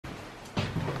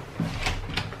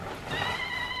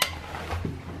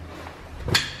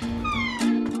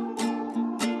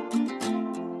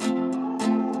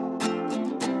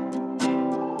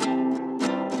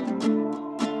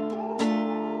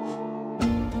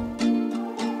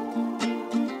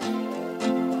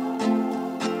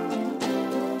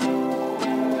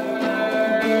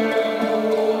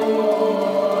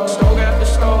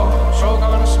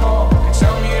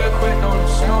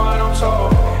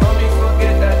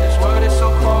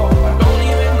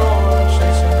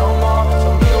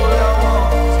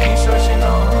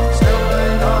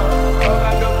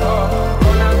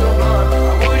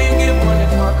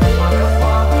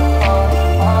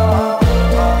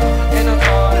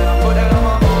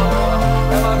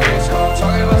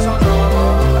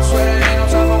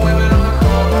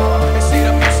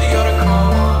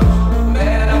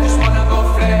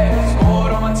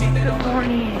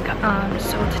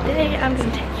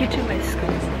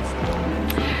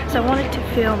So I wanted to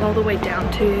film all the way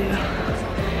down to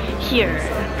here,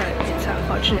 but it's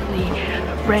unfortunately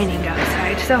raining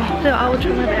outside. So I will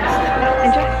try my best.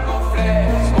 Enjoy!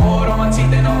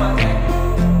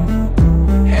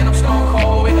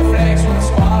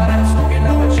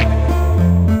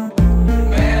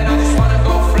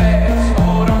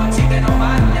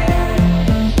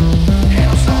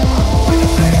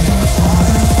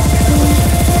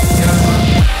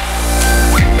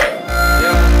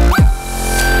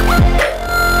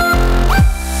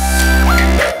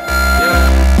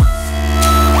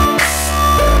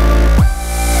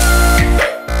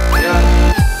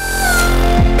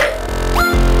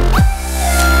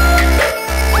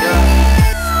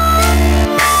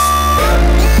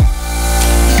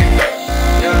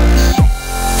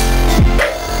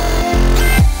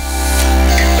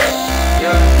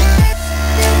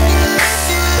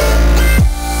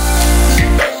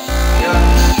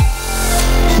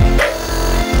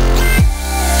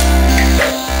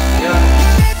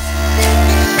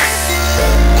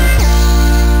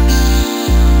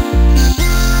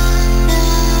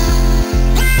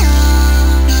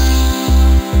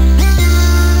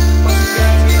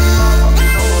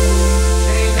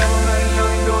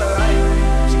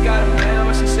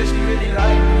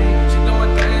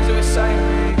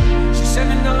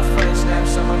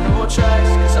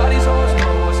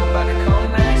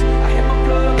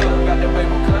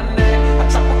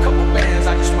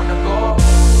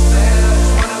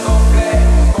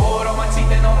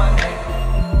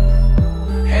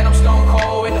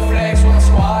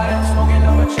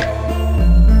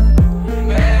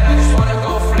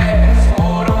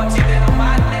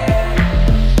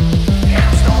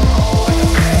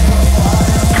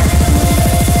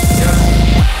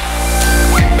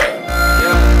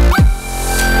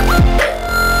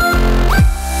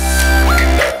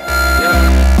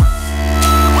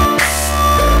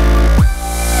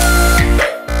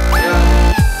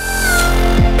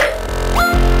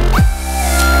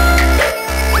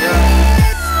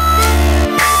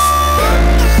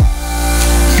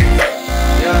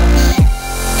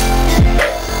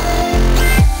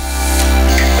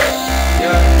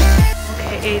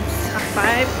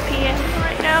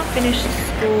 Finished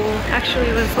school. Actually,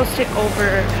 it was supposed to take over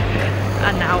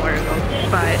an hour ago,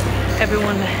 but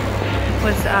everyone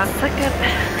was stuck at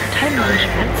time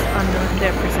management on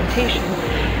their presentation.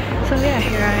 So yeah,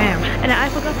 here I am. And I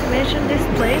forgot to mention, this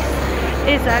place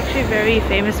is actually very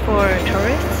famous for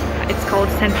tourists. It's called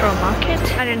Central Market.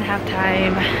 I didn't have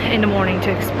time in the morning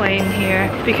to explain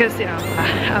here because, you know,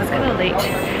 I was kind of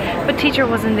late. But teacher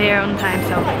wasn't there on time,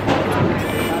 so it's